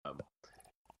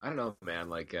I don't know, man.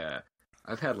 Like,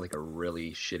 I've had like a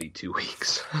really shitty 2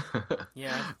 weeks.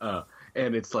 Yeah.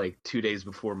 And it's like 2 days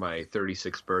before my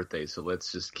 36th birthday, so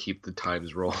let's just keep the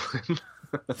times rolling.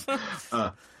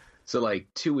 So like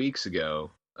 2 weeks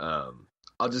ago,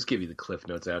 I'll just give you the cliff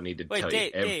notes. I don't need to Wait, tell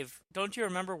Dave, you. Dave, don't you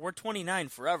remember? We're 29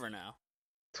 forever now.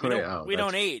 20, We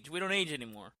don't age. We don't age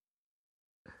anymore.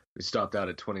 We stopped out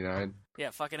at 29.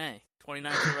 Yeah, fucking A.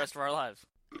 29 for the rest of our lives.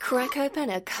 Crack open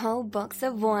a cold box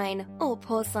of wine or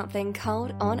pour something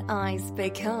cold on ice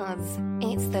because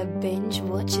it's the Binge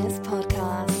Watchers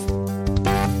Podcast.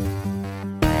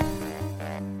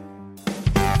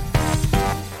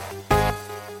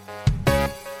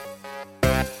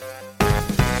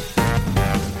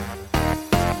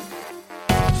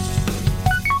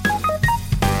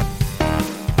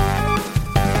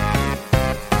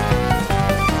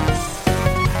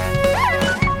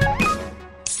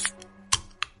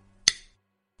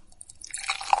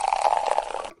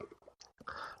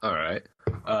 All right.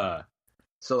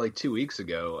 So like 2 weeks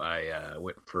ago, I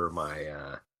went for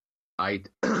my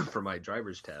for my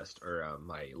driver's test or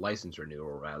my license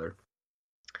renewal rather.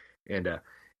 And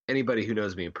anybody who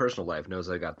knows me in personal life knows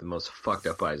I got the most fucked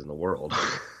up eyes in the world.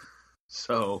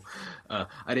 So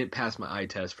I didn't pass my eye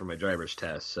test for my driver's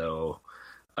test. So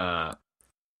now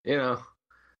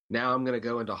I'm gonna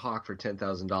go into Hawk for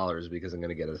 $10,000 because I'm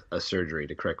gonna get a surgery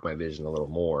to correct my vision a little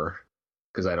more.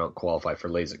 Because I don't qualify for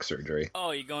LASIK surgery.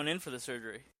 Oh, you're going in for the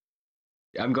surgery?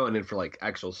 I'm going in for like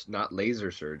actual, not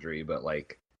laser surgery, but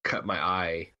like cut my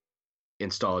eye,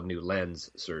 install a new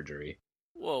lens surgery.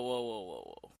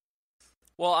 Whoa.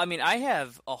 Well, I mean, I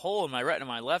have a hole in my retina in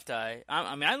my left eye.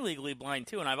 I'm legally blind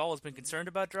too, and I've always been concerned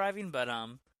about driving. But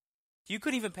you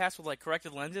couldn't even pass with like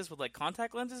corrective lenses with like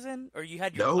contact lenses in, or you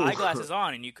had your eyeglasses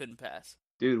on and you couldn't pass.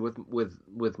 Dude,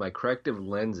 with my corrective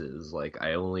lenses, like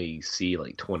I only see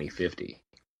like 20/50.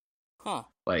 Huh.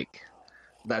 Like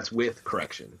that's with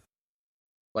correction.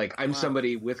 Like I'm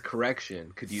somebody with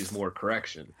correction could use more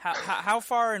correction. How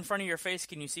far in front of your face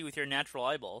can you see with your natural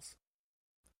eyeballs?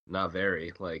 Not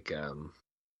very, like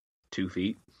 2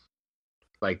 feet.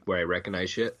 Like where I recognize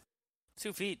shit.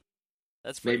 2 feet.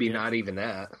 That's maybe good. Not even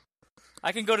that.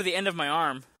 I can go to the end of my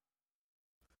arm.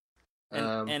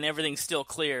 And everything's still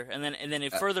clear, and then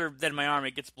if further than my arm,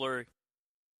 it gets blurry.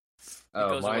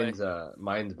 Mine's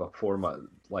before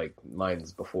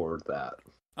mine's before that.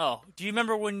 Oh, do you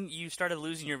remember when you started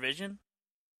losing your vision?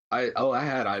 I've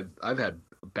had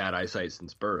bad eyesight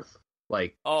since birth.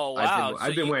 Like, oh wow,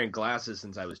 I've been wearing glasses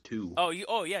since I was 2. Oh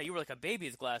yeah, you were like a baby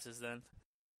with glasses then.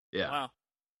 Yeah. Wow.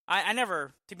 I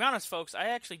never, to be honest, folks, I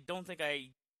actually don't think I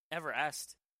ever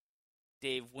asked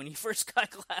Dave when he first got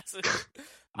glasses.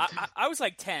 I was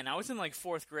like 10. I was in like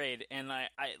 4th grade, and I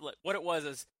what it was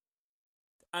is,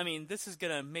 I mean, this is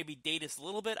gonna maybe date us a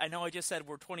little bit. I know I just said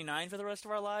we're 29 for the rest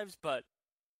of our lives, but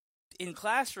in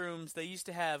classrooms they used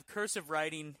to have cursive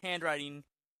writing, handwriting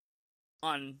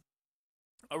on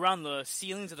around the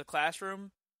ceilings of the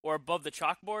classroom or above the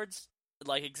chalkboards,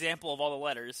 like example of all the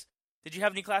letters. Did you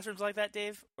have any classrooms like that,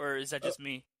 Dave, or is that just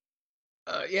me?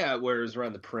 Yeah, where it was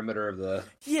around the perimeter of the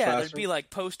classroom? There'd be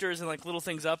like posters and like little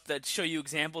things up that show you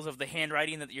examples of the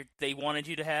handwriting that they wanted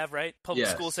you to have, right? Public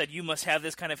school said you must have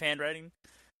this kind of handwriting,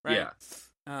 right?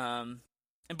 Yeah.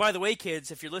 And by the way,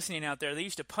 kids, if you're listening out there, they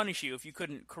used to punish you if you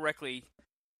couldn't correctly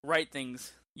write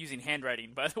things using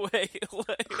handwriting, by the way.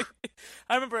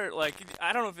 I remember,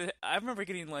 I remember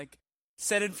getting like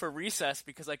sent in for recess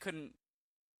because I couldn't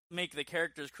make the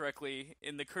characters correctly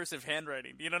in the cursive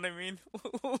handwriting. You know what I mean?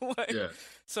 Yeah.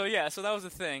 So that was a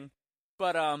thing.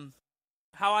 But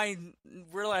how I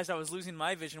realized I was losing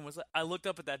my vision was I looked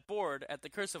up at that board at the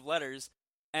cursive letters,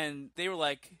 and they were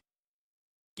like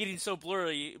getting so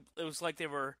blurry. It was like they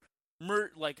were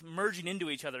merging into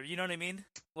each other. You know what I mean?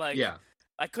 Like, yeah.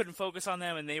 I couldn't focus on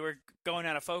them, and they were going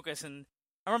out of focus. And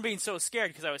I remember being so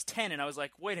scared because I was 10, and I was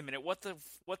like, "Wait a minute, what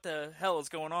the hell is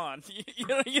going on?" you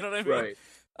know what I mean? Right.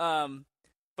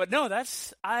 But no,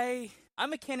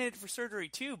 I'm a candidate for surgery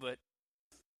too, but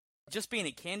just being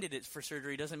a candidate for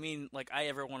surgery doesn't mean like I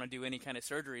ever want to do any kind of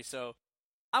surgery. So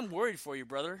I'm worried for you,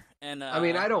 brother. And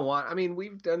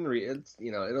we've done it's,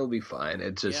 it'll be fine.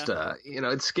 It's just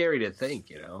it's scary to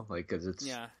think, like, cuz it's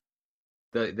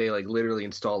they like literally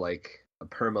install like a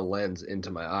perma lens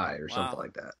into my eye or something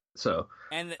like that. So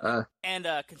and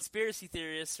conspiracy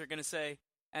theorists are going to say,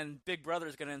 and Big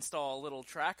Brother's going to install a little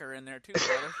tracker in there too,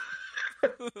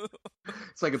 brother.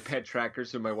 It's like a pet tracker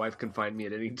so my wife can find me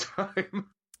at any time.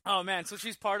 Oh, man, so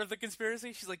she's part of the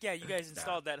conspiracy? She's like, yeah, you guys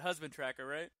installed that husband tracker,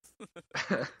 right?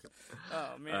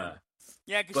 Oh, man.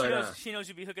 Yeah, because But she knows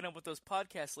you'll be hooking up with those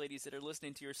podcast ladies that are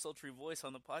listening to your sultry voice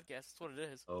on the podcast. That's what it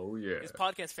is. oh yeah, These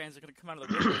podcast fans are going to come out of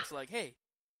the woodworks like, hey,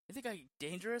 you think I'm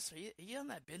dangerous? Are you on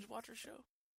that Binge Watcher show?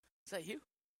 Is that you?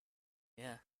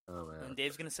 Yeah. oh man. And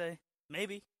Dave's going to say,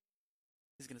 maybe.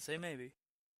 He's going to say maybe.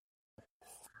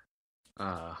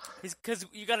 Because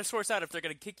you got to source out if they're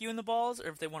going to kick you in the balls or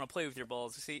if they want to play with your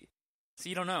balls. See, so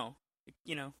you don't know,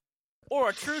 you know. Or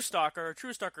a true stalker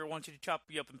wants you to chop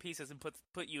you up in pieces and put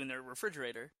you in their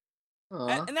refrigerator.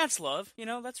 And that's love, you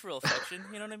know. That's real affection.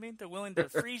 You know what I mean? They're willing to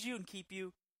freeze you and keep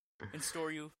you, and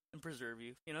store you and preserve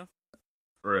you. You know.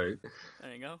 Right.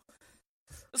 There you go.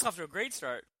 This is off to a great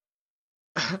start.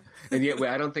 And yet,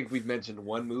 I don't think we've mentioned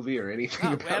one movie or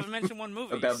anything. We haven't mentioned one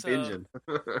movie about so... binging.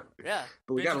 Yeah,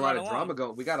 but we got a lot of drama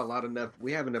going.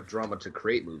 We have enough drama to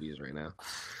create movies right now.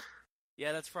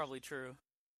 Yeah, that's probably true.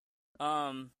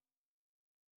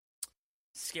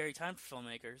 Scary time for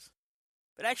filmmakers.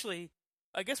 But actually,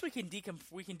 I guess we can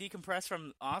decompress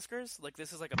from Oscars. Like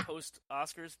this is like a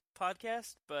post-Oscars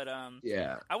podcast. But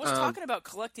yeah, I was talking about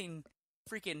collecting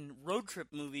freaking road trip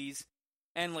movies.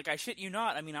 And, like, I shit you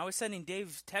not, I mean, I was sending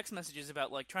Dave text messages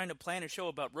about, like, trying to plan a show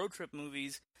about road trip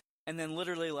movies, and then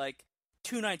literally, like,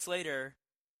 2 nights later,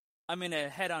 I'm in a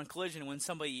head-on collision when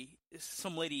some lady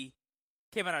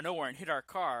came out of nowhere and hit our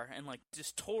car and, like,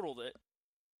 just totaled it.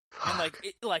 And,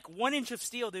 like 1 inch of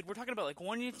steel, dude, we're talking about, like,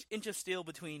 1 inch of steel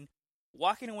between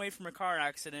walking away from a car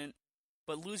accident,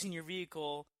 but losing your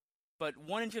vehicle, but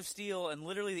 1 inch of steel, and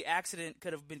literally the accident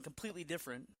could have been completely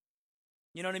different.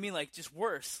 You know what I mean? Like, just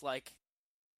worse, like...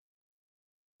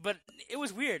 But it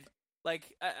was weird.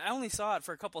 Like, I only saw it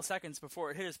for a couple of seconds before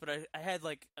it hit us, but I had,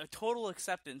 like, a total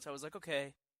acceptance. I was like,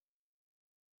 okay,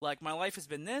 like, my life has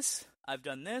been this. I've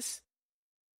done this.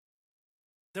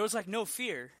 There was, like, no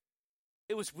fear.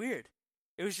 It was weird.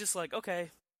 It was just like, okay,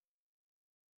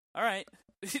 all right.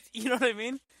 You know what I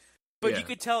mean? But yeah. you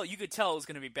could tell it was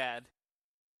going to be bad.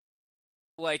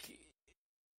 Like,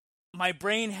 my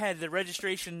brain had the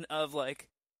registration of, like,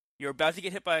 you're about to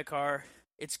get hit by a car.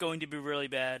 It's going to be really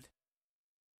bad.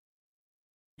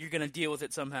 You're going to deal with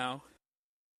it somehow.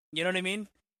 You know what I mean?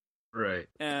 Right.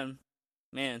 Man.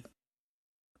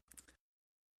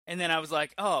 And then I was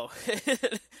like, oh,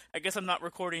 I guess I'm not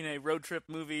recording a road trip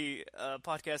movie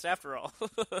podcast after all.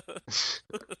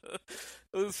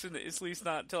 At least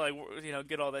not until I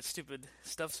get all that stupid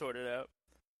stuff sorted out.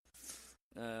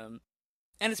 And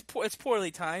it's poorly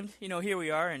timed. You know, here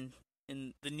we are in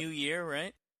the new year,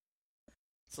 right?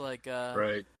 It's like,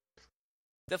 right.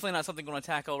 Definitely not something I'm going to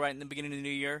tackle right in the beginning of the new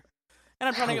year. And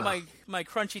I'm trying to get my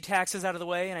crunchy taxes out of the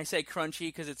way, and I say crunchy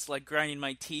because it's like grinding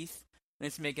my teeth, and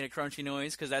it's making a crunchy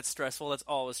noise because that's stressful. That's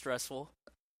always stressful.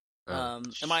 And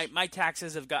my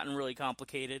taxes have gotten really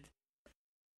complicated.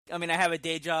 I mean, I have a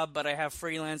day job, but I have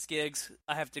freelance gigs.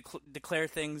 I have to declare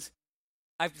things.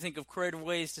 I have to think of creative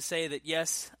ways to say that,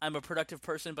 yes, I'm a productive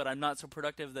person, but I'm not so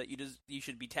productive that you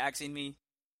should be taxing me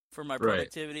for my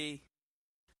productivity. Right.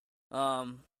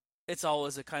 It's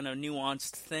always a kind of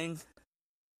nuanced thing,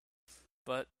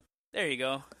 but there you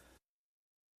go.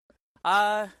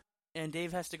 And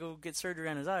Dave has to go get surgery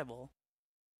on his eyeball.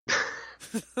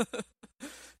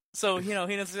 So, he knows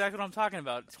exactly what I'm talking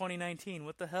about. 2019,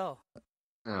 what the hell?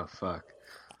 Oh, fuck.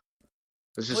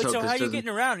 Wait, so how are you getting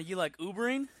around? Are you, like,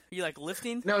 Ubering? Are you, like,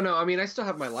 lifting? No, I mean, I still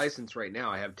have my license right now.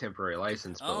 I have temporary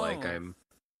license, but, like, I'm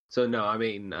still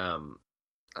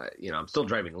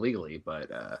driving legally, but,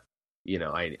 I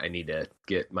need to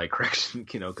get my correction,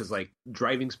 because, like,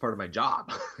 driving's part of my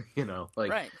job, like,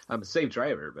 right. I'm a safe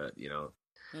driver, but,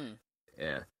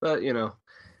 yeah, but,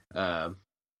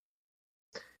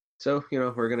 so,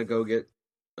 we're going to go get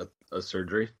a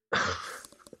surgery.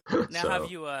 Now,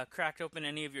 have you cracked open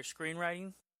any of your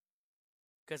screenwriting?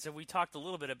 Because we talked a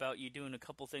little bit about you doing a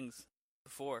couple things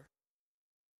before,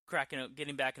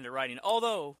 getting back into writing.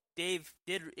 Although Dave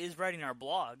is writing our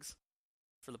blogs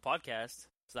for the podcast,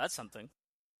 so that's something.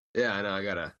 Yeah, I know. I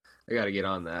gotta get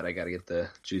on that. I gotta get the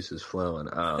juices flowing.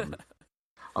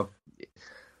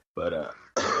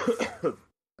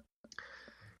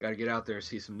 Gotta get out there,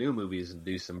 see some new movies, and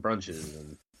do some brunches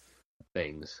and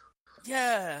things.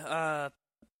 Yeah,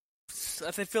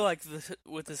 I feel like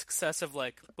with the success of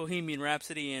like Bohemian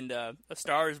Rhapsody and A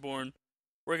Star Is Born,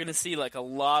 we're gonna see like a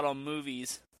lot of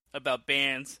movies about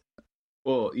bands.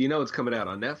 Well, it's coming out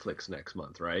on Netflix next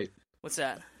month, right? What's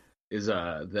that? Is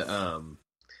the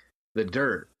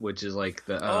Dirt, which is like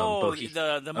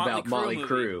the the Motley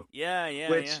Crue. Yeah.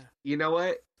 Which you know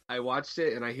what? I watched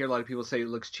it and I hear a lot of people say it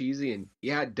looks cheesy, and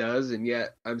yeah, it does, and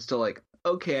yet I'm still like,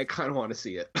 okay, I kind of want to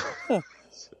see it.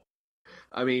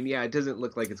 I mean, yeah, it doesn't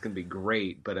look like it's going to be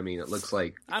great, but I mean, it looks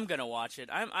like I'm gonna watch it.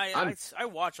 I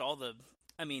watch all the.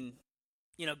 I mean,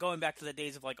 going back to the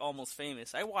days of like Almost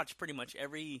Famous, I watch pretty much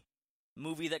every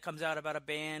movie that comes out about a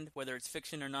band, whether it's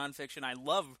fiction or nonfiction. I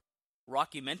love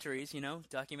rockumentaries,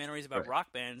 documentaries about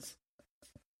rock bands.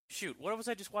 Shoot, what was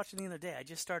I just watching the other day? I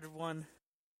just started one.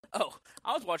 Oh,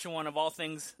 I was watching one of all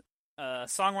things,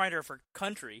 songwriter for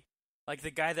country, like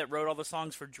the guy that wrote all the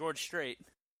songs for George Strait.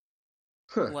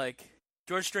 Huh. Like,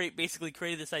 George Strait basically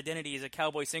created this identity as a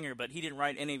cowboy singer, but he didn't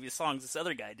write any of his songs. This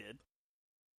other guy did.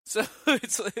 So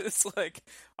it's like,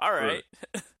 all right.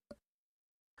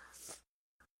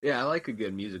 Yeah, I like a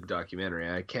good music documentary.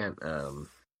 I can't,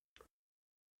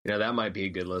 that might be a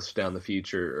good list down the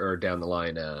future or down the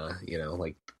line.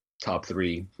 Like top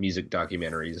 3 music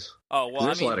documentaries. Oh well,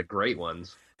 there's a lot of great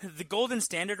ones. The golden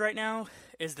standard right now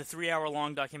is the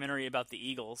 3-hour-long documentary about the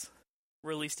Eagles,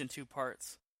 released in 2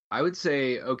 parts. I would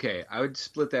say, I would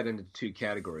split that into 2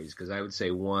 categories, because I would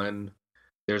say one,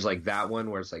 there's like that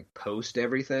one where it's like post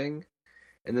everything,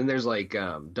 and then there's like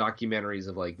documentaries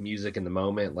of like music in the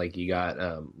moment, like you got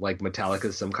like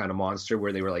Metallica's Some Kind of Monster,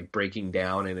 where they were like breaking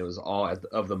down and it was all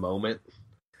of the moment.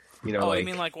 You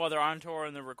mean like while they're on tour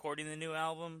and they're recording the new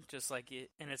album, just like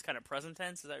and it's kind of present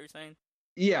tense? Is that what you're saying?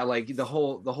 Yeah, like the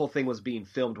whole thing was being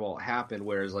filmed while it happened,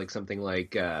 whereas like something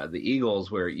like the Eagles,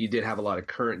 where you did have a lot of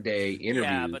current day interviews.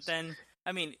 Yeah, but then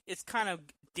I mean, it's kind of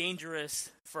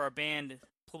dangerous for a band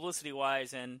publicity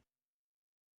wise and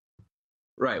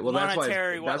right. Well, that's why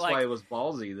it was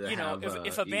ballsy.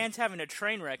 If a band's having a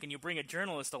train wreck and you bring a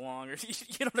journalist along, or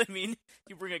you know what I mean,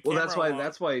 you bring a camera along.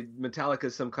 That's why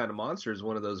Metallica's Some Kind of Monster is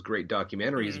one of those great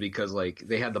documentaries, because like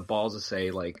they had the balls to say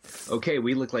like, okay,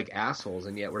 we look like assholes,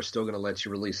 and yet we're still going to let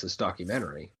you release this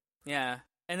documentary. Yeah,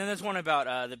 and then there's one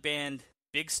about the band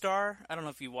Big Star. I don't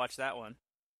know if you watched that one.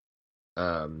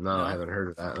 No, I haven't heard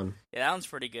of that one. Yeah, that one's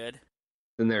pretty good.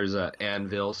 Then there's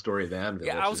Anvil, Story of Anvil.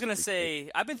 Yeah, I was going to say,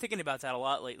 I've been thinking about that a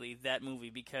lot lately, that movie,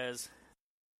 because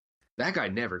that guy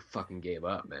never fucking gave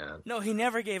up, man. No, he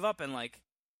never gave up, and like,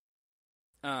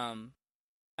 I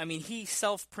mean, he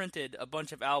self-printed a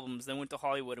bunch of albums, then went to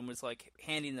Hollywood and was like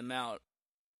handing them out,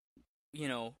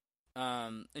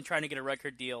 and trying to get a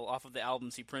record deal off of the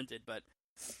albums he printed, but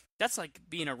that's like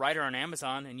being a writer on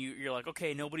Amazon, and you're like,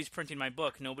 okay, nobody's printing my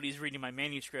book, nobody's reading my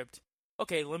manuscript.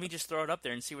 Okay, let me just throw it up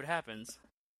there and see what happens.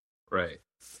 Right.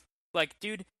 Like,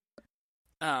 dude,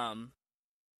 I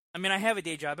mean, I have a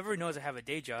day job. Everybody knows I have a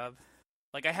day job.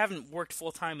 Like, I haven't worked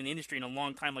full-time in the industry in a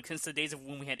long time, like, since the days of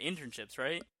when we had internships,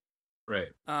 right?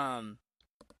 Right. But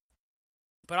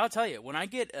I'll tell you, when I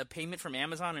get a payment from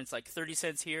Amazon and it's like 30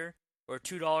 cents here, or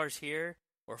 $2 here,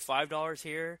 or $5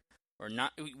 here, or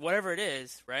not, whatever it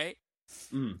is, right?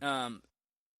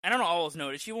 I don't always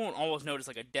notice. You won't always notice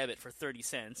like a debit for 30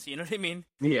 cents. You know what I mean?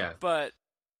 Yeah. But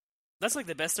that's like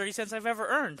the best 30 cents I've ever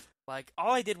earned. Like,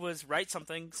 all I did was write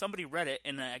something, somebody read it,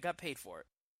 and I got paid for it.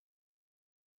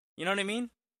 You know what I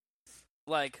mean?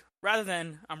 Like, rather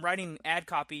than I'm writing ad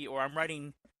copy or I'm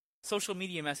writing social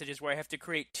media messages where I have to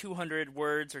create 200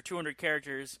 words or 200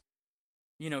 characters,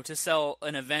 to sell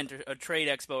an event or a trade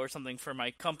expo or something for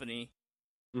my company,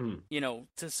 to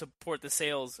support the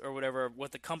sales or whatever,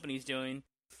 what the company's doing.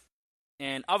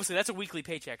 And obviously, that's a weekly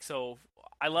paycheck, so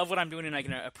I love what I'm doing and I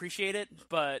can appreciate it,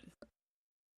 but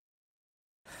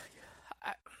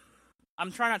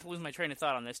I'm trying not to lose my train of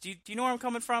thought on this. Do you know where I'm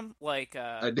coming from? Like,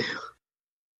 I do.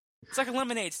 It's like a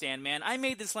lemonade stand, man. I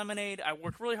made this lemonade, I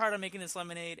worked really hard on making this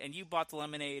lemonade, and you bought the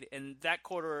lemonade, and that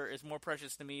quarter is more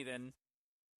precious to me than,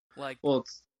 like... Well,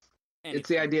 it's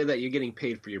the idea that you're getting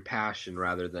paid for your passion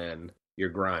rather than your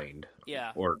grind.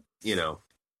 Yeah. Or,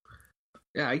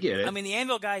 Yeah, I get it. I mean, the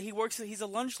Anvil guy, he's a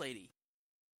lunch lady.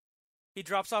 He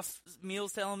drops off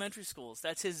meals to elementary schools.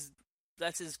 That's his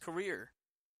career.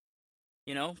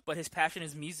 But his passion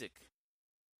is music.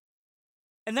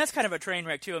 And that's kind of a train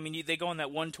wreck, too. I mean, they go on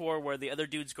that one tour where the other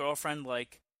dude's girlfriend,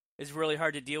 like, is really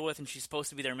hard to deal with, and she's supposed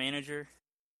to be their manager.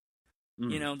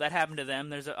 That happened to them.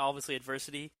 There's obviously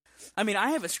adversity. I mean,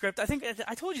 I have a script. I think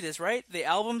I told you this, right? The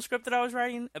album script that I was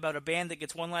writing about a band that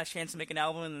gets one last chance to make an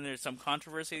album, and then there's some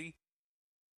controversy.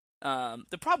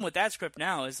 The problem with that script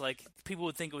now is, like, people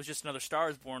would think it was just another Star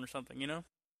is Born or something,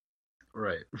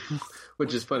 Right.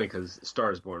 Which is funny, because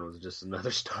Star is Born was just another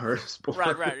Star is Born.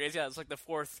 Right. Yeah, it's like the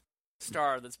 4th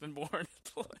star that's been born.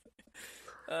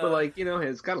 But, like,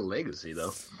 it's got a legacy,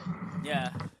 though.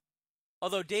 Yeah.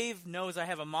 Although Dave knows I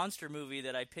have a monster movie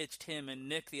that I pitched him and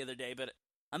Nick the other day, but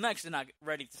I'm actually not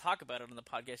ready to talk about it on the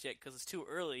podcast yet, because it's too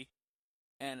early,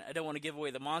 and I don't want to give away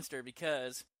the monster,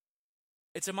 because...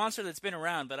 It's a monster that's been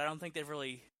around, but I don't think they've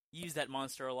really used that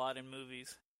monster a lot in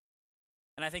movies.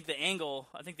 And I think the angle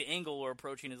we're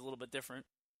approaching is a little bit different.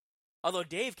 Although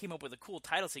Dave came up with a cool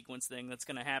title sequence thing that's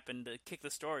going to happen to kick the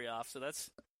story off, so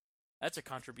that's a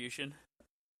contribution.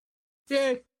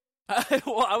 Yay!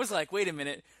 Well, I was like, wait a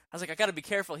minute. I was like, I got to be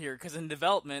careful here, because in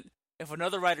development, if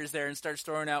another writer's there and starts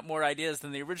throwing out more ideas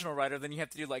than the original writer, then you have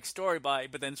to do like story by,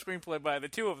 but then screenplay by the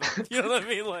two of them. You know what I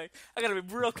mean? Like, I got to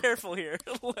be real careful here.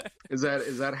 Is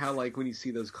that how, like, when you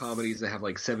see those comedies that have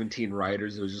like 17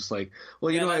 writers, it was just like,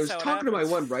 well, Yeah, I was that's how it talking to my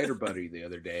happens. one writer buddy the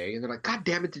other day, and they're like, God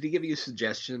damn it, did he give you a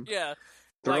suggestion? Yeah.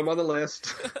 Throw like- him on the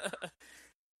list.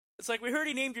 It's like, we heard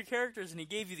he named your characters and he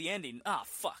gave you the ending. Ah,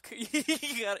 fuck.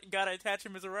 You gotta attach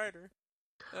him as a writer.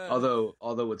 Although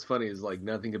what's funny is, like,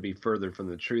 nothing could be further from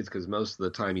the truth, because most of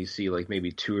the time you see like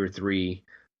maybe 2 or 3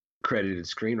 credited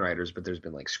screenwriters, but there's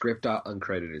been like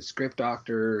uncredited script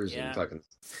doctors Yeah. and fucking,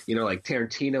 like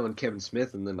Tarantino and Kevin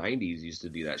Smith in the 90s used to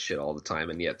do that shit all the time,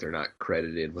 and yet they're not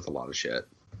credited with a lot of shit.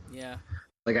 Yeah.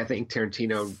 Like, I think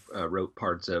Tarantino wrote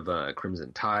parts of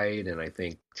Crimson Tide, and I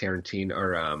think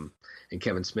Tarantino and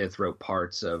Kevin Smith wrote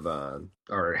parts of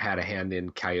or had a hand in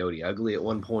Coyote Ugly at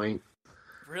one point.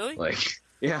 Really? Like,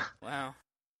 yeah. Wow.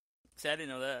 See, I didn't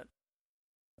know that.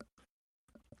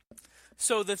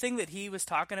 So the thing that he was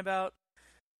talking about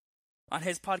on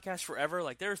his podcast forever,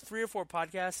 like, there are 3 or 4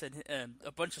 podcasts and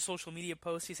a bunch of social media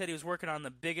posts. He said he was working on the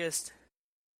biggest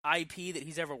IP that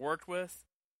he's ever worked with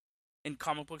in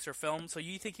comic books or film. So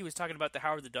you think he was talking about the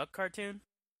Howard the Duck cartoon?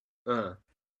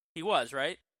 He was,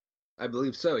 right? I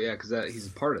believe so, yeah, because he's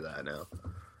a part of that now.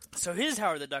 So his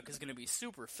Howard the Duck is going to be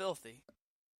super filthy.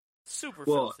 Super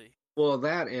Well, filthy. Well,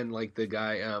 that and like the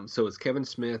guy, so it's Kevin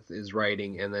Smith is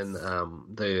writing, and then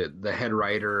the head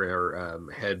writer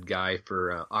or head guy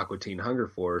for Aqua Teen Hunger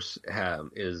Force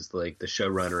is like the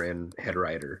showrunner and head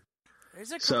writer.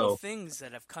 There's a couple things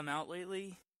that have come out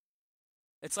lately.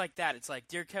 It's like that. It's like,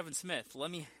 dear Kevin Smith,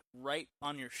 let me write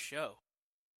on your show.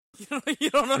 You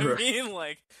know what I mean?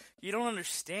 Like, you don't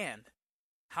understand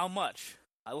how much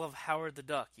I love Howard the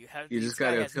Duck. You just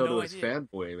got to appeal to his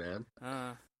fanboy, man.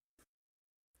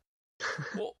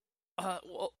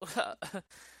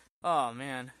 Oh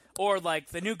man. Or like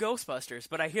the new Ghostbusters,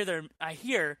 but I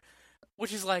hear,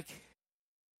 which is like,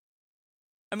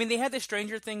 I mean, they had the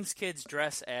Stranger Things kids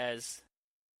dress as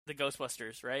the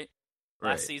Ghostbusters, right?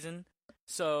 Last season.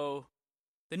 So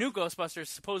the new Ghostbusters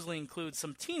supposedly includes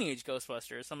some teenage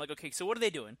Ghostbusters. So I'm like, okay, so what are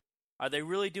they doing? Are they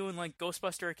really doing like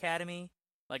Ghostbuster Academy?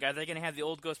 Like, are they going to have the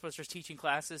old Ghostbusters teaching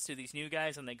classes to these new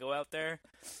guys when they go out there?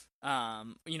 Are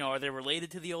they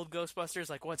related to the old Ghostbusters?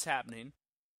 Like, what's happening?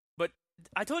 But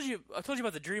I told you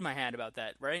about the dream I had about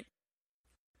that, right?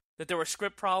 That there were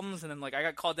script problems, and then like I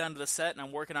got called down to the set, and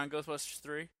I'm working on Ghostbusters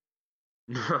 3.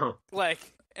 No. Like,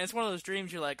 and it's one of those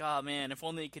dreams you're like, oh man, if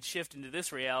only it could shift into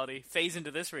this reality, phase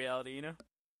into this reality, you know?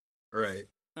 Right.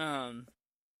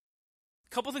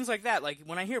 Couple things like that. Like,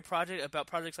 when I hear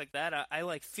projects like that, I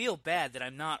like feel bad that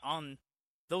I'm not on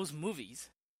those movies.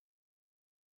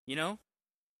 You know?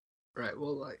 Right.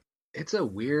 Well, like, it's a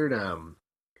weird.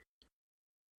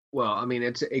 Well, I mean,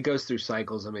 it goes through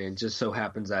cycles. I mean, it just so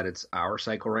happens that it's our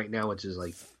cycle right now, which is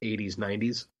like 80s,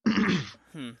 90s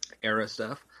era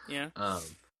stuff. Yeah.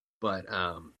 But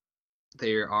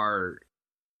there are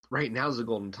right now's the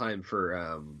golden time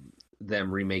for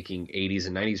them remaking 80s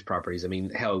and 90s properties. I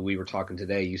mean, hell, we were talking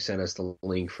today. You sent us the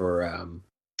link for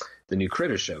the new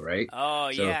Critter show, right? Oh,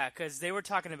 yeah, because they were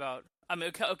talking about. I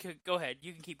mean, okay, go ahead.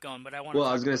 You can keep going, but I want. Well,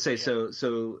 I was going to say,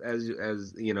 so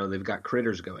as you know, they've got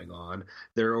Critters going on.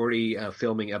 They're already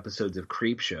filming episodes of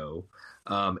Creep Show,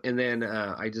 and then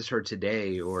I just heard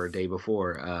today or a day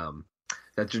before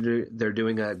that they're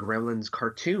doing a Gremlins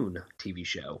cartoon TV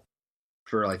show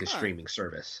for like a streaming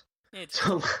service.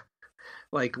 So,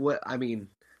 like, what? I mean,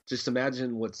 just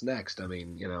imagine what's next. I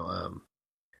mean,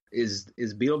 is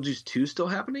Beetlejuice 2 still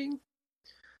happening?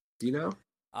 Do you know?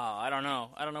 Oh, I don't know.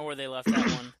 I don't know where they left that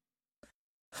one.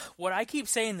 What I keep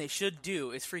saying they should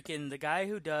do is freaking the guy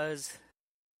who does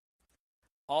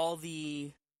all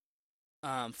the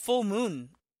Full Moon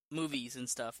movies and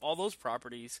stuff, all those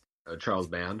properties. Charles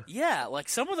Band? Yeah, like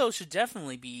some of those should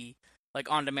definitely be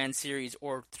like on-demand series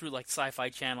or through like Sci-Fi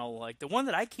Channel. Like the one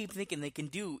that I keep thinking they can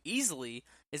do easily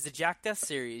is the Jack Death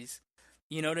series.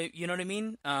 You know what I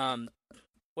mean?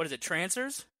 What is it,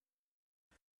 Trancers?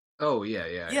 Oh, yeah.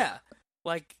 Yeah.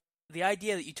 Like, the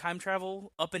idea that you time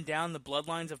travel up and down the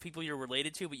bloodlines of people you're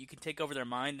related to, but you can take over their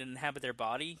mind and inhabit their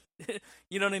body.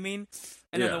 You know what I mean?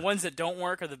 And then the ones that don't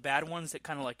work are the bad ones that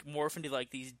kind of, like, morph into,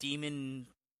 like, these demon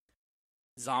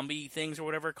zombie things or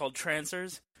whatever called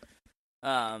Trancers.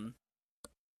 I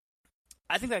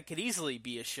think that could easily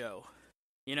be a show,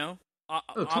 you know?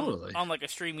 Totally. On, like, a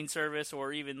streaming service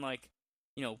or even, like,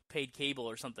 paid cable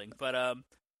or something. But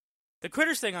the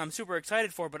Critters thing I'm super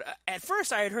excited for. But at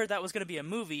first I had heard that was going to be a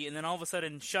movie, and then all of a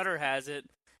sudden Shudder has it,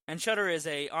 and Shudder is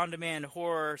a on-demand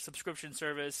horror subscription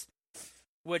service.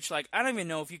 Which, I don't even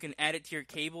know if you can add it to your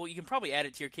cable. You can probably add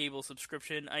it to your cable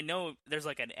subscription. I know there's,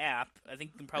 an app. I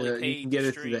think you can probably pay you can get to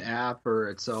it stream. through the app, or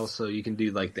it's also, you can do,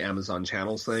 the Amazon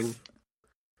channels thing.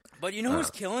 But you know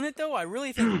who's killing it, though? I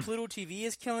really think Pluto TV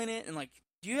is killing it. And,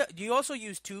 do you also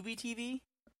use Tubi TV?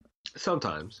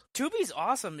 Sometimes. Tubi's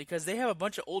awesome because they have a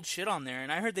bunch of old shit on there.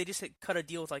 And I heard they just cut a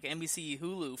deal with, NBC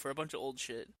Hulu for a bunch of old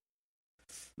shit.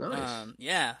 Nice.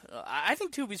 Yeah, I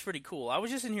think Tubi's pretty cool. I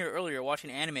was just in here earlier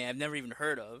watching anime I've never even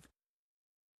heard of.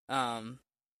 I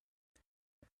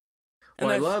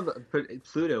love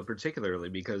Pluto particularly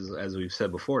because, as we've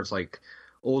said before, it's like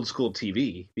old school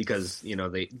TV because,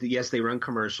 they run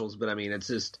commercials, but I mean,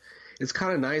 it's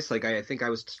kind of nice. I think I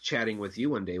was chatting with you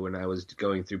one day when I was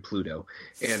going through Pluto,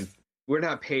 and we're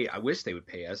not paid. I wish they would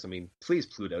pay us. I mean, please,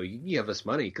 Pluto, you give us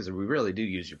money because we really do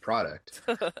use your product.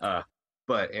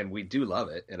 And we do love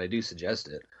it, and I do suggest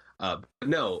it. I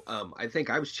think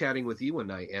I was chatting with you one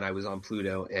night, and I was on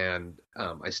Pluto, and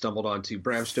I stumbled onto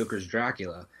Bram Stoker's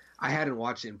Dracula. I hadn't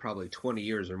watched it in probably 20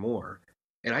 years or more,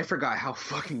 and I forgot how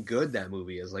fucking good that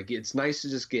movie is. It's nice to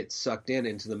just get sucked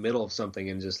into the middle of something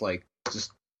and just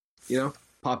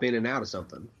pop in and out of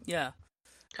something. Yeah.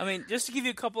 I mean, just to give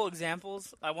you a couple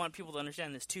examples, I want people to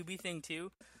understand this Tubi thing,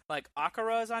 too.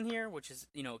 Akira is on here, which is,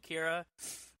 Akira.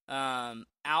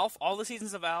 Alf, all the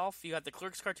seasons of Alf. You got the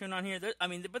Clerks cartoon on here.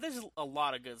 But there's a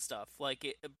lot of good stuff.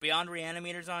 Beyond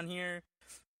Reanimator's on here.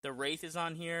 The Wraith is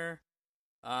on here.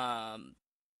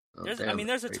 There's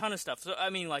a ton of stuff. So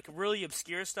really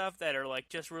obscure stuff that are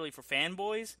just really for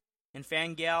fanboys and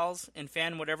fan gals and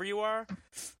fan whatever you are.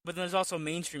 But then there's also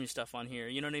mainstream stuff on here.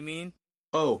 You know what I mean?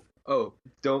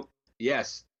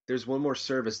 Yes. There's one more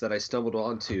service that I stumbled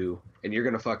onto, and you're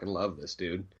gonna fucking love this,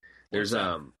 dude. There's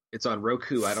it's on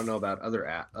Roku. I don't know about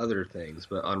other things,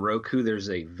 but on Roku there's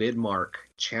a Vidmark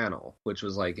channel, which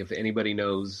was if anybody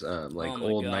knows old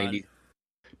 90s.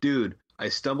 Dude, I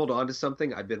stumbled onto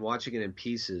something. I've been watching it in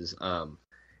pieces.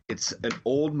 It's an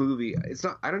old movie. It's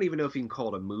not. I don't even know if you can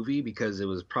call it a movie because it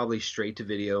was probably straight to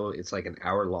video. It's an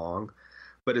hour long,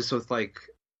 but it's with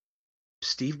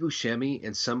Steve Buscemi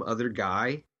and some other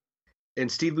guy, and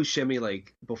Steve Buscemi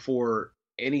before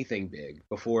anything big,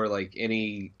 before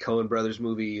any Coen Brothers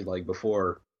movie,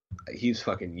 before he was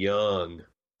fucking young,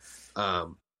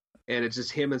 and it's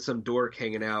just him and some dork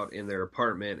hanging out in their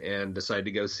apartment and decide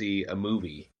to go see a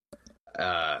movie.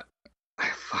 I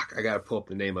gotta pull up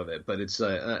the name of it, but it's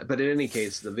but in any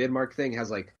case, the Vidmark thing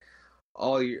has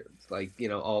all your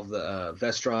all of the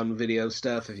Vestron video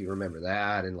stuff, if you remember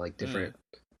that, and different,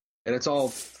 and it's all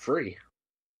free.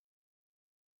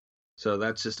 So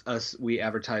that's just us. We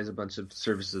advertise a bunch of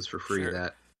services for free. Sure.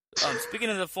 That.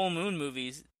 Speaking of the Full Moon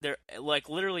movies, they're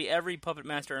literally every Puppet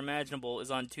Master imaginable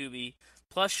is on Tubi,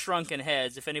 plus Shrunken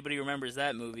Heads. If anybody remembers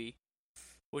that movie,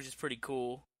 which is pretty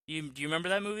cool. Do you remember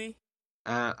that movie?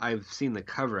 I've seen the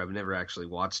cover. I've never actually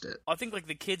watched it. I think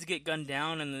the kids get gunned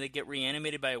down and then they get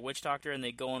reanimated by a witch doctor and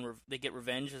they go and they get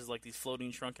revenge as these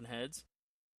floating shrunken heads.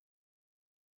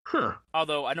 Huh.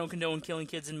 Although I don't condone killing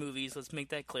kids in movies. Let's make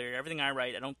that clear. Everything I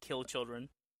write, I don't kill children.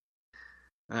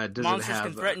 Monsters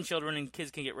can threaten children and kids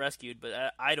can get rescued,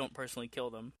 but I don't personally kill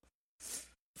them.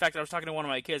 In fact, I was talking to one of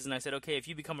my kids and I said, okay, if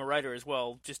you become a writer as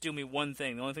well, just do me one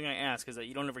thing. The only thing I ask is that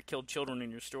you don't ever kill children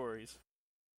in your stories.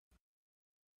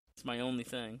 It's my only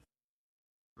thing.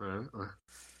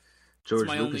 George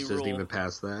Lucas doesn't even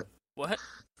pass that. What?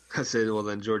 I said, well,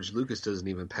 then George Lucas doesn't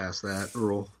even pass that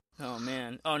rule. Oh,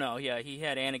 man. Oh, no, yeah, he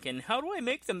had Anakin. How do I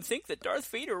make them think that Darth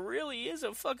Vader really is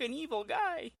a fucking evil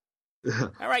guy?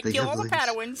 All right, kill all the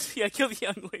Padawans. Yeah, kill the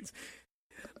younglings.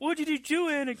 What did you do,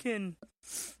 Anakin?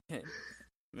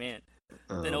 Man.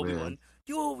 Then Obi-Wan.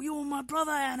 You were my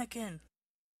brother, Anakin.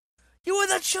 You were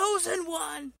the chosen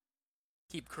one.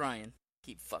 Keep crying.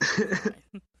 Keep fucking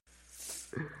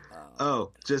crying.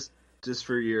 Just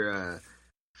for your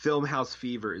Film House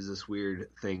Fever is this weird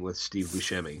thing with Steve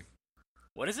Buscemi.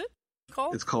 What is it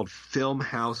called? It's called Film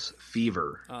House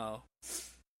Fever. Oh.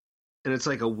 And it's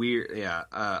a weird,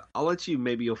 I'll let you,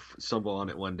 maybe you'll stumble on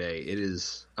it one day. It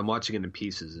is, I'm watching it in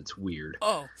pieces. It's weird.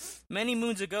 Oh, many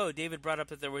moons ago, David brought up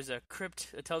that there was a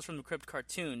Tales from the Crypt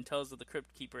cartoon, Tales of the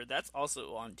Crypt Keeper. That's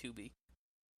also on Tubi.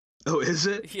 Oh, is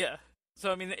it? Yeah.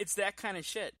 So, I mean, it's that kind of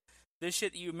shit. This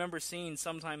shit that you remember seeing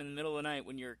sometime in the middle of the night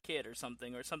when you're a kid or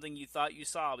something you thought you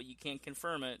saw, but you can't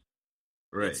confirm it.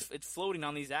 Right. It's floating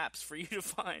on these apps for you to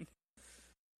find.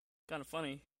 Kind of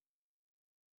funny.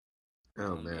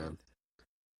 Oh, man.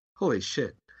 Holy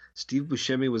shit. Steve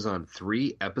Buscemi was on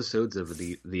 3 episodes of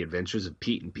the Adventures of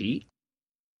Pete and Pete.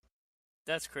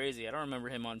 That's crazy. I don't remember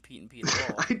him on Pete and Pete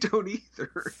at all. I don't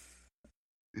either.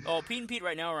 Oh, Pete and Pete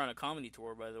right now are on a comedy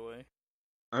tour, by the way.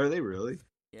 Are they really?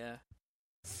 Yeah.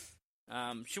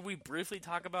 Should we briefly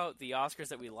talk about the Oscars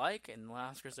that we like and the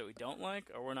Oscars that we don't like,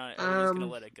 or we're not? Are we just gonna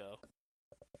let it go?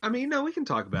 I mean, no, we can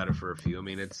talk about it for a few. I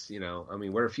mean, it's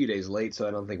we're a few days late, so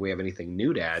I don't think we have anything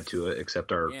new to add to it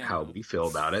except how we feel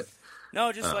about it.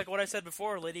 No, just like what I said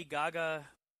before, Lady Gaga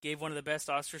gave one of the best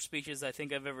Oscar speeches I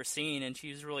think I've ever seen, and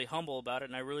she was really humble about it,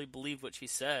 and I really believed what she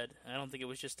said. I don't think it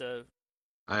was just a.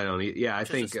 I don't. Yeah, I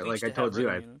think, like I told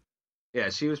you, yeah,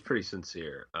 she was pretty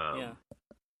sincere. Yeah.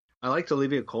 I liked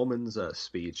Olivia Colman's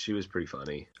speech. She was pretty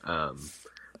funny. I'm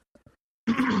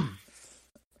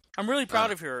really proud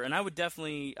of her, and I would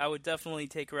definitely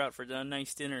take her out for a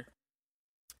nice dinner.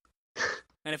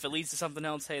 And if it leads to something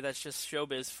else, hey, that's just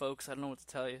showbiz, folks. I don't know what to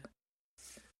tell you.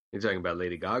 You're talking about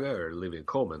Lady Gaga or Olivia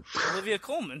Colman? Olivia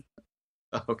Colman.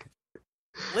 Oh, okay.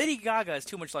 Lady Gaga is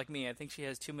too much like me. I think she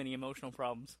has too many emotional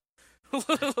problems.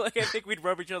 Like, I think we'd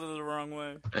rub each other the wrong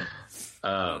way.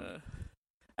 I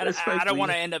don't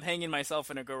want to end up hanging myself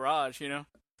in a garage, you know?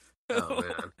 Oh,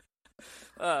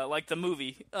 man. Like the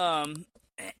movie.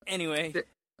 Anyway.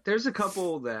 There's a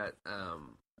couple that,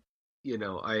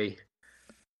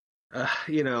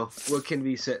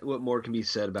 what more can be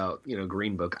said about,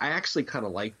 Green Book. I actually kind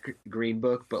of like Green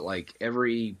Book, but, like,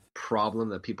 every problem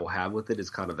that people have with it is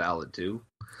kind of valid, too.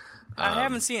 I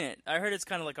haven't seen it. I heard it's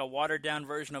kind of like a watered-down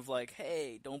version of, like,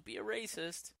 hey, don't be a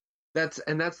racist. That's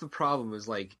the problem, is,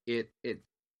 like, it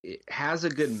has a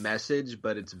good message,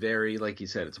 but it's very, like you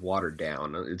said, it's watered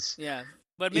down. Yeah,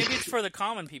 but maybe it's for the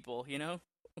common people,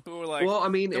 who are like, well, I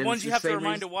mean, the ones you have to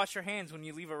remind to wash your hands when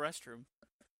you leave a restroom.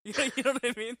 You know what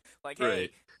I mean? Like, right. Hey,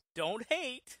 don't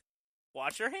hate,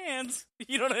 wash your hands.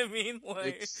 You know what I mean?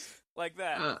 Like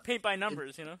that. Paint by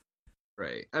numbers,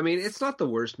 Right. I mean, it's not the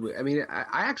worst movie. I mean, I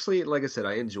actually, like I said,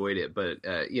 I enjoyed it, but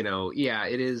yeah,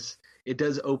 it is. It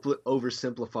does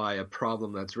oversimplify a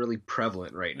problem that's really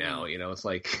prevalent right now. It's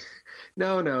like,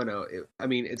 no. I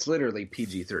mean, it's literally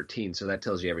PG-13, so that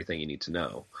tells you everything you need to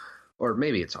know. Or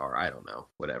maybe it's R. I don't know.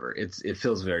 Whatever. It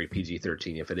feels very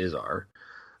PG-13 if it is R.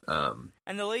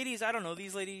 And the ladies, I don't know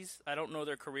these ladies. I don't know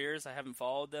their careers. I haven't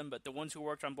followed them. But the ones who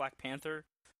worked on Black Panther,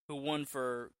 who won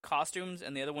for costumes,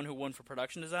 and the other one who won for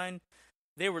production design,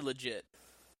 they were legit.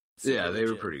 Yeah, they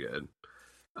were pretty good.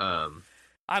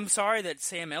 I'm sorry that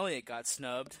Sam Elliott got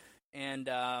snubbed, and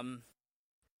I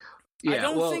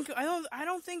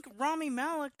don't think Rami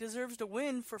Malek deserves to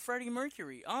win for Freddie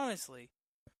Mercury. Honestly,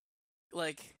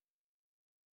 like,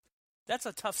 that's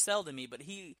a tough sell to me. But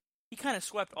he kind of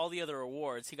swept all the other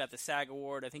awards. He got the SAG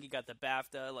award. I think he got the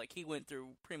BAFTA. Like, he went through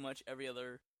pretty much every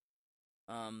other,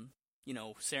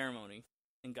 ceremony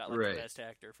and got the best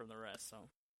actor from the rest. So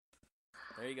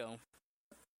there you go.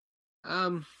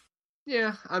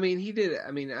 Yeah, I mean, he did. I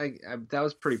mean, that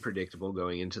was pretty predictable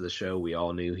going into the show. We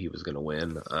all knew he was going to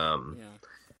win.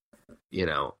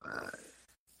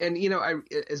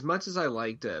 As much as I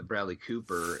liked Bradley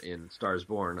Cooper in Stars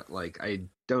Born, like, I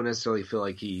don't necessarily feel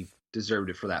like he deserved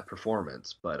it for that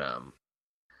performance. But I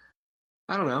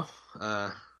don't know.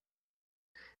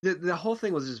 The whole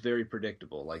thing was just very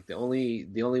predictable. Like, the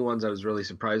only ones I was really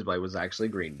surprised by was actually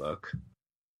Green Book,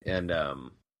 and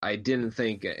I didn't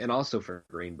think, and also for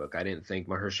Green Book, I didn't think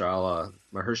Mahershala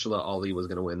Ali was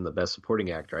going to win the Best Supporting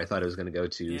Actor. I thought it was going to go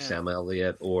to Sam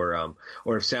Elliott, or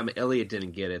if Sam Elliott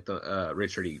didn't get it,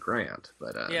 Richard E. Grant.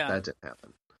 But that didn't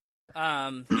happen.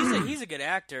 He's a good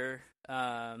actor.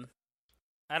 I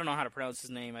don't know how to pronounce his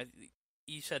name.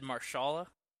 You said Mahershala?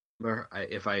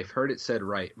 If I've heard it said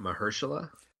right,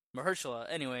 Mahershala. Mahershala.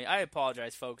 Anyway, I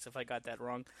apologize, folks, if I got that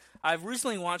wrong. I've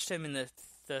recently watched him in the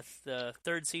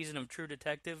third season of True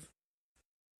Detective.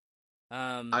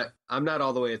 I'm not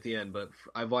all the way at the end, but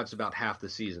I've watched about half the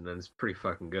season, and it's pretty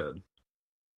fucking good.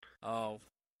 Oh,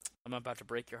 I'm about to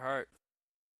break your heart.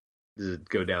 Does it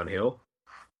go downhill?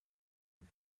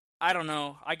 I don't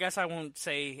know. I guess I won't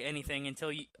say anything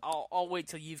until I'll wait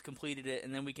till you've completed it,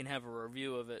 and then we can have a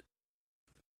review of it.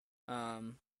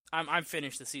 I'm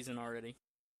finished the season already.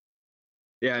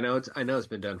 Yeah, I know it's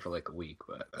been done for like a week,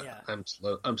 but I'm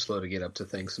slow to get up to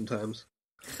things sometimes.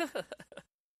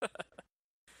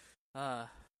 To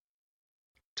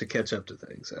catch up to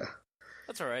things.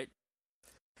 That's all right.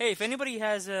 Hey, if anybody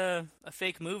has a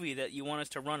fake movie that you want us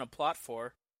to run a plot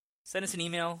for, send us an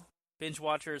email,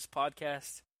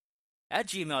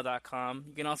 bingewatcherspodcast@gmail.com.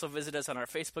 You can also visit us on our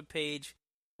Facebook page.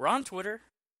 We're on Twitter.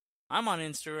 I'm on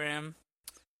Instagram.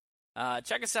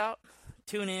 Check us out.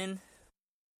 Tune in.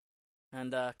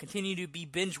 And continue to be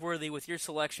binge-worthy with your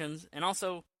selections. And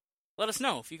also, let us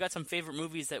know if you got some favorite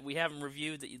movies that we haven't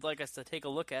reviewed that you'd like us to take a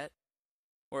look at.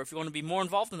 Or if you want to be more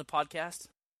involved in the podcast,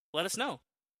 let us know.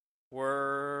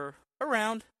 We're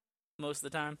around most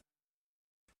of the time.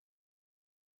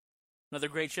 Another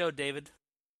great show, David.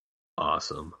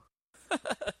 Awesome.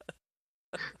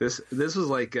 This was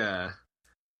like how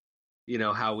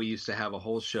we used to have a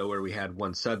whole show where we had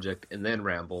one subject and then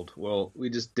rambled. Well, we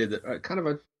just did kind of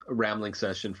a rambling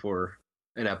session for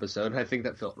an episode. I think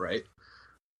that felt right.